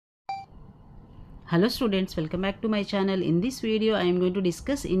Hello students, welcome back to my channel. In this video, I am going to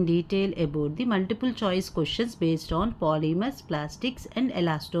discuss in detail about the multiple choice questions based on polymers, plastics and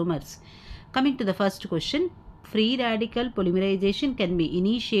elastomers. Coming to the first question, free radical polymerization can be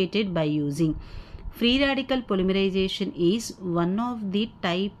initiated by using. Free radical polymerization is one of the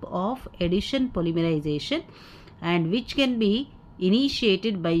type of addition polymerization and which can be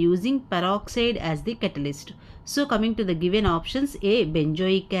initiated by using peroxide as the catalyst. So coming to the given options, A.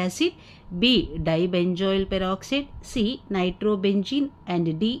 Benzoic acid, B. Dibenzoyl peroxide, C. Nitrobenzene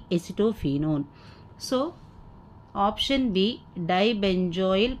and D. Acetophenone. So option B.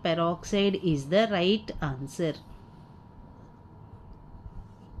 Dibenzoyl peroxide is the right answer.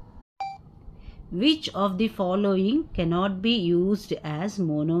 Which of the following cannot be used as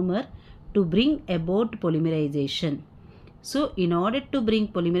monomer to bring about polymerization? So, in order to bring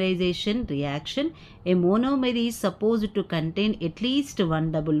polymerization reaction, a monomer is supposed to contain at least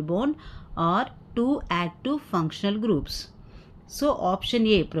one double bond or two active functional groups. So, option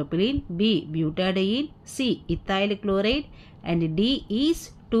A propylene, B butadiene, C ethyl chloride and D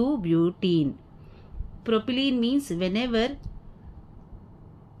is 2-butene. Propylene means whenever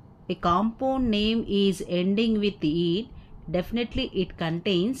a compound name is ending with ene, definitely it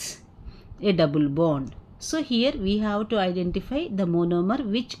contains a double bond. So here we have to identify the monomer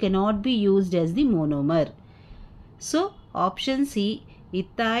which cannot be used as the monomer. So option C,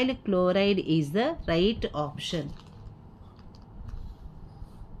 ethyl chloride is the right option.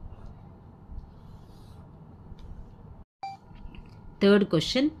 Third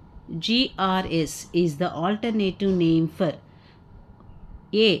question, GRS is the alternative name for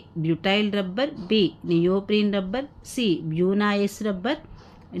A. Butyl rubber, B. Neoprene rubber, C. Buna-S rubber,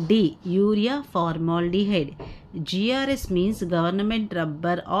 D. Urea formaldehyde. GRS means government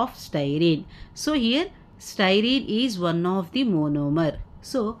rubber of styrene. So here styrene is one of the monomer.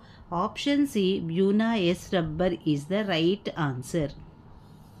 So option C, Buna-S rubber is the right answer.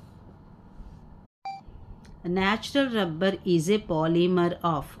 Natural rubber is a polymer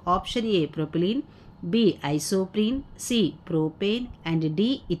of option A propylene, B isoprene, C propane and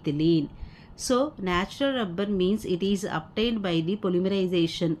D ethylene. So natural rubber means it is obtained by the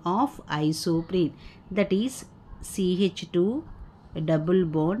polymerization of isoprene, that is CH2 double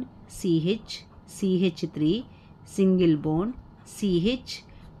bond CH, CH3 single bond CH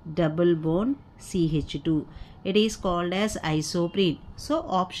double bond CH2. It is called as isoprene. So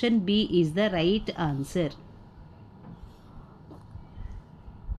option B is the right answer.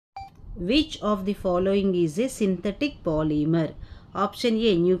 Which of the following is a synthetic polymer? Option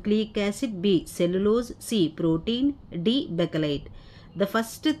A nucleic acid, B cellulose, C protein, D bakelite. The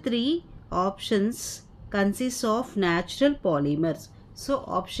first three options consist of natural polymers. So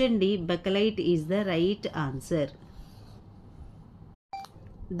option D bakelite is the right answer.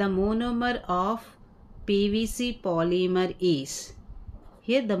 The monomer of PVC polymer is,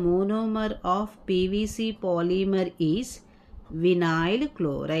 here the monomer of PVC polymer is vinyl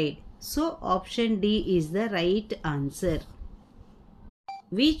chloride. So option D is the right answer.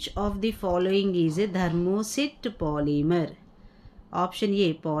 Which of the following is a thermoset polymer? Option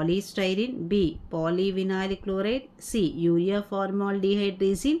A polystyrene, B polyvinyl chloride, C urea formaldehyde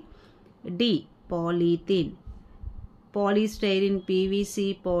resin, D polyethylene. Polystyrene,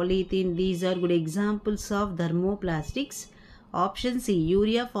 PVC, polyethylene, these are good examples of thermoplastics. Option C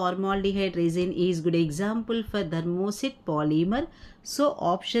urea formaldehyde resin is good example for thermoset polymer. So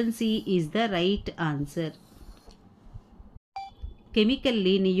option C is the right answer.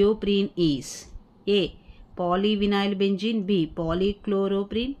 Chemically, neoprene is A. Polyvinyl benzene, B.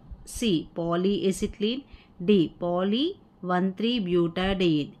 Polychloroprene, C. Polyacetylene, D.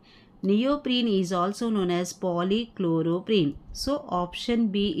 Poly-1,3-butadiene. Neoprene is also known as polychloroprene. So option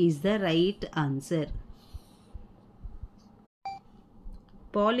B is the right answer.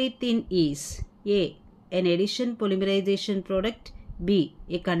 Polythene is A. An addition polymerization product, B.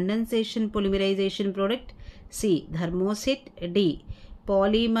 A condensation polymerization product, C. Thermoset, D.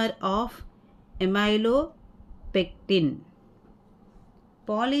 Polymer of amylopectin.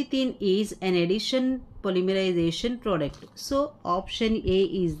 Polythene is an addition polymerization product. So option A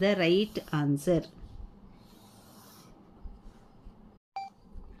is the right answer.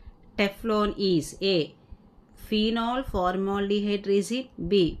 Teflon is A. Phenol formaldehyde resin,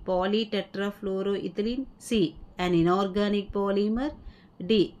 B. Polytetrafluoroethylene, C. An inorganic polymer,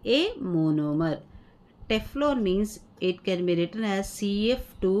 D. A monomer. Teflon means it can be written as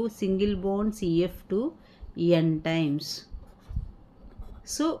CF2 single bond CF2 N times.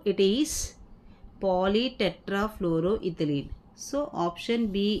 So it is polytetrafluoroethylene. So option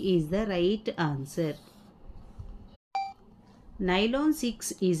B is the right answer. Nylon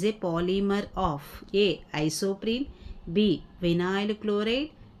 6 is a polymer of A. Isoprene, B. Vinyl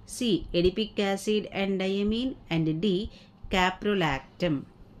chloride, C. Adipic acid and diamine, and D. Caprolactam.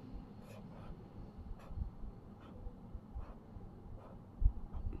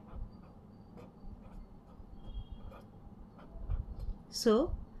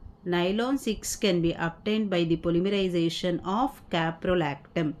 So, nylon 6 can be obtained by the polymerization of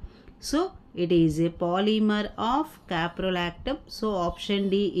caprolactam. So, it is a polymer of caprolactam. So, option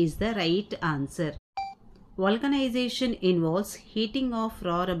D is the right answer. Vulcanization involves heating of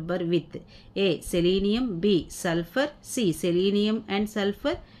raw rubber with A. Selenium, B. Sulfur, C. Selenium and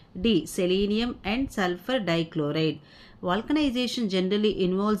sulfur, D. Selenium and sulfur dichloride. Vulcanization generally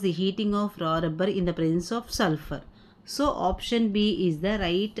involves the heating of raw rubber in the presence of sulfur. So option B is the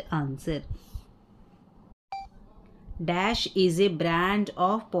right answer. Dash is a brand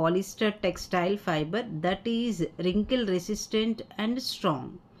of polyester textile fiber that is wrinkle resistant and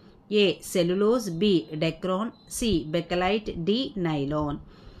strong. A. Cellulose, B. Decron, C. Bakelite, D. Nylon.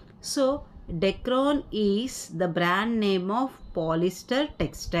 So Decron is the brand name of polyester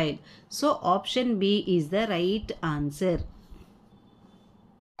textile. So option B is the right answer.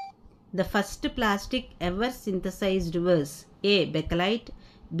 The first plastic ever synthesized was A. Bakelite,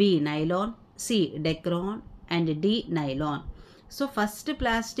 B. Nylon, C. Decron and D. Nylon. So first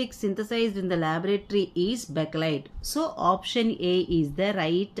plastic synthesized in the laboratory is bakelite. So option A is the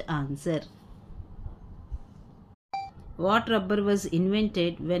right answer. What rubber was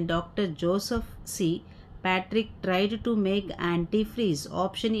invented when Dr. Joseph C. Patrick tried to make antifreeze?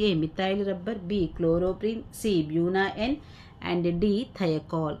 Option A. Methyl rubber, B. Chloroprene, C. Buna N and D.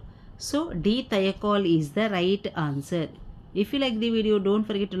 Thiacol. So D. Thiacol is the right answer. If you like the video, don't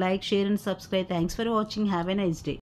forget to like, share and subscribe. Thanks for watching. Have a nice day.